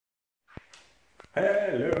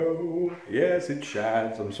Hello, yes it's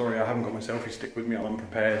Shaz. I'm sorry I haven't got my selfie stick with me, I'm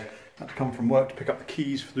unprepared. I had to come from work to pick up the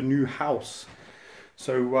keys for the new house.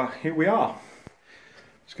 So here we are.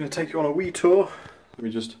 Just going to take you on a wee tour. Let me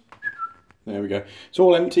just, there we go. It's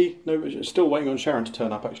all empty, no, still waiting on Sharon to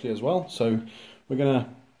turn up actually as well. So we're going to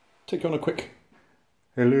take you on a quick,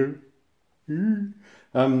 hello. So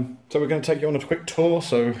we're going to take you on a quick tour.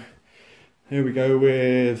 So here we go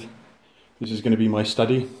with, this is going to be my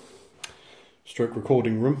study. Stroke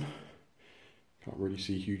recording room. Can't really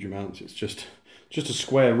see huge amounts. It's just a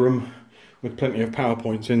square room with plenty of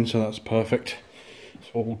PowerPoints in, so that's perfect. It's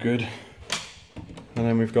all good. And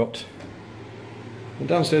then we've got the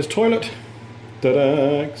downstairs toilet.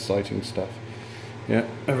 Ta-da! Exciting stuff. Yeah,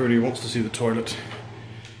 everybody wants to see the toilet.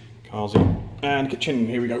 Carsy. And kitchen.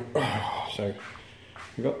 Here we go. So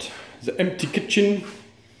we've got the empty kitchen.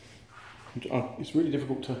 It's really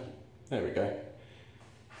difficult to. There we go.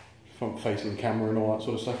 Front facing camera and all that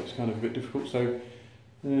sort of stuff, it's kind of a bit difficult, so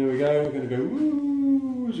there we go. We're going to go,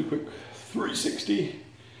 woo, it's a quick 360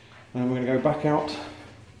 and we're going to go back out,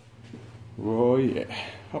 oh yeah,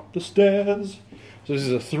 up the stairs. So this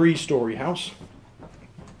is a 3-story house,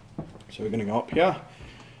 so we're going to go up here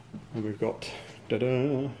and we've got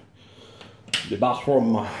the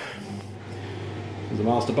bathroom. There's the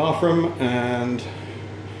master bathroom and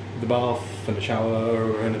the bath and the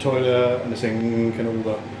shower and the toilet and the sink and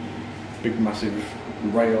all the big massive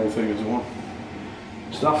rail thing as well.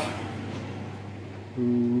 Stuff.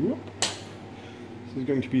 This is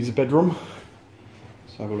going to be the bedroom.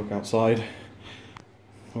 Let's have a look outside.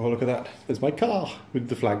 Oh, look at that. There's my car with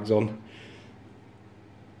the flags on.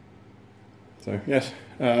 So, yes.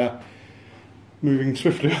 Moving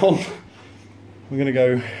swiftly on. We're going to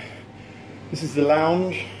go. This is the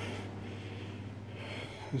lounge.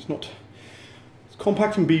 It's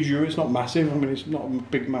compact and bijou, it's not massive. I mean, it's not a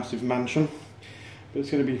big massive mansion, but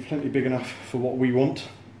it's going to be plenty big enough for what we want.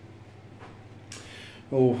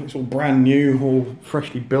 Oh, it's all brand new, all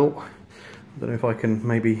freshly built. I don't know if I can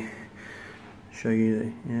maybe show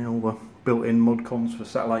you all the built-in mod cons for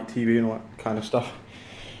satellite TV and all that kind of stuff.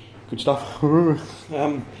 Good stuff. So we're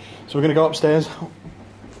going to go upstairs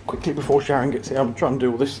quickly before Sharon gets here. I'm trying to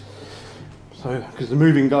do all this. So, because the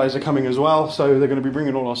moving guys are coming as well, so they're going to be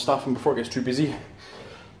bringing all our stuff and before it gets too busy.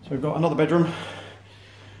 So we've got another bedroom.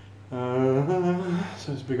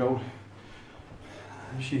 So it's a big old,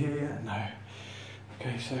 is she here yet? No.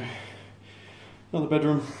 Okay, so another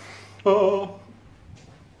bedroom. Oh.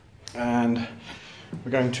 And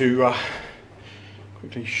we're going to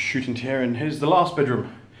quickly shoot into here, and here's the last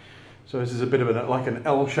bedroom. So this is a bit of like an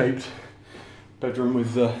L-shaped bedroom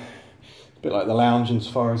with a bit like the lounge as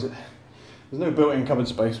far as it. There's no built-in cupboard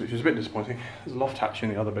space, which is a bit disappointing. There's a loft hatch in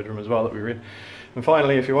the other bedroom as well that we were in. And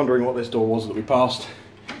finally, if you're wondering what this door was that we passed,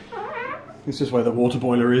 this is where the water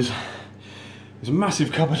boiler is. There's a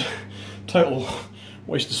massive cupboard. Total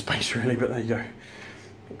waste of space really, but there you go.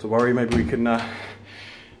 Not to worry, maybe we can, I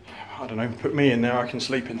don't know, put me in there, I can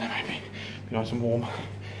sleep in there maybe. Be nice and warm.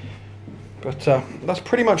 But that's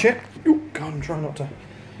pretty much it. Oh God, I'm trying not to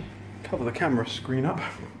cover the camera screen up.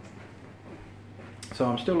 So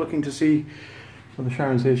I'm still looking to see whether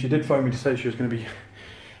Sharon's here. She did phone me to say she was going to be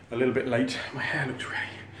a little bit late. My hair looks really,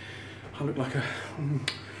 I look like a,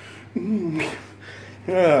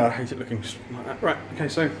 I hate it looking like that. Right, okay,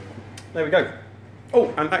 so there we go.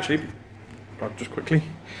 Oh, and actually, I'll just quickly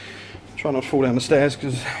try not to fall down the stairs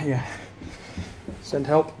because, yeah, send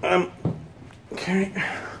help. Okay,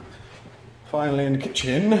 finally in the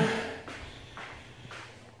kitchen.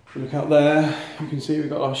 If you look out there, you can see we've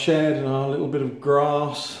got our shed and our little bit of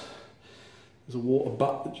grass. There's a water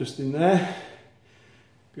butt just in there.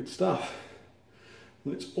 Good stuff.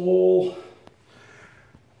 And it's all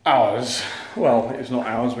ours. Well, it's not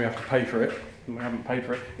ours, we have to pay for it. And we haven't paid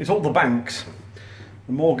for it. It's all the banks,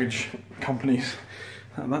 the mortgage companies,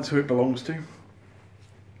 and that's who it belongs to. I'm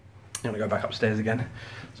going to go back upstairs again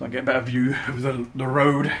so I get a better view of the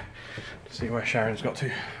road to see where Sharon's got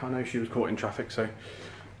to. I know she was caught in traffic, so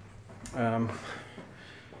so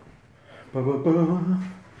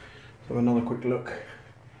another quick look.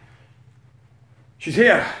 She's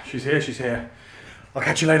here, she's here, she's here. I'll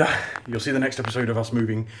catch you later. You'll see the next episode of us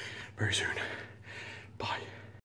moving very soon. Bye.